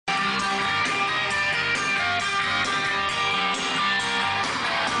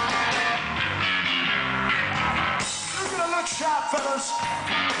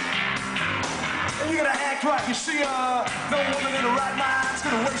act right. You see, no woman in the right mind's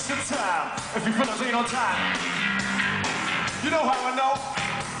gonna waste your time if you fellas ain't on time. You know how I know?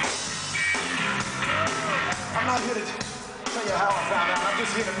 I'm not here to tell you how I found out. I'm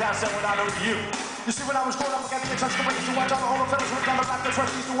just here to pass that one out over to you. You see, when I was growing up, I got the chance to used to watch all the older fellas who come back. That's where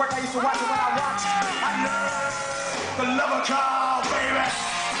I used to work. I used to watch it when I watched. I learned the Lovercall, baby.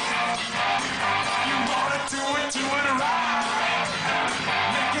 You wanna do it right.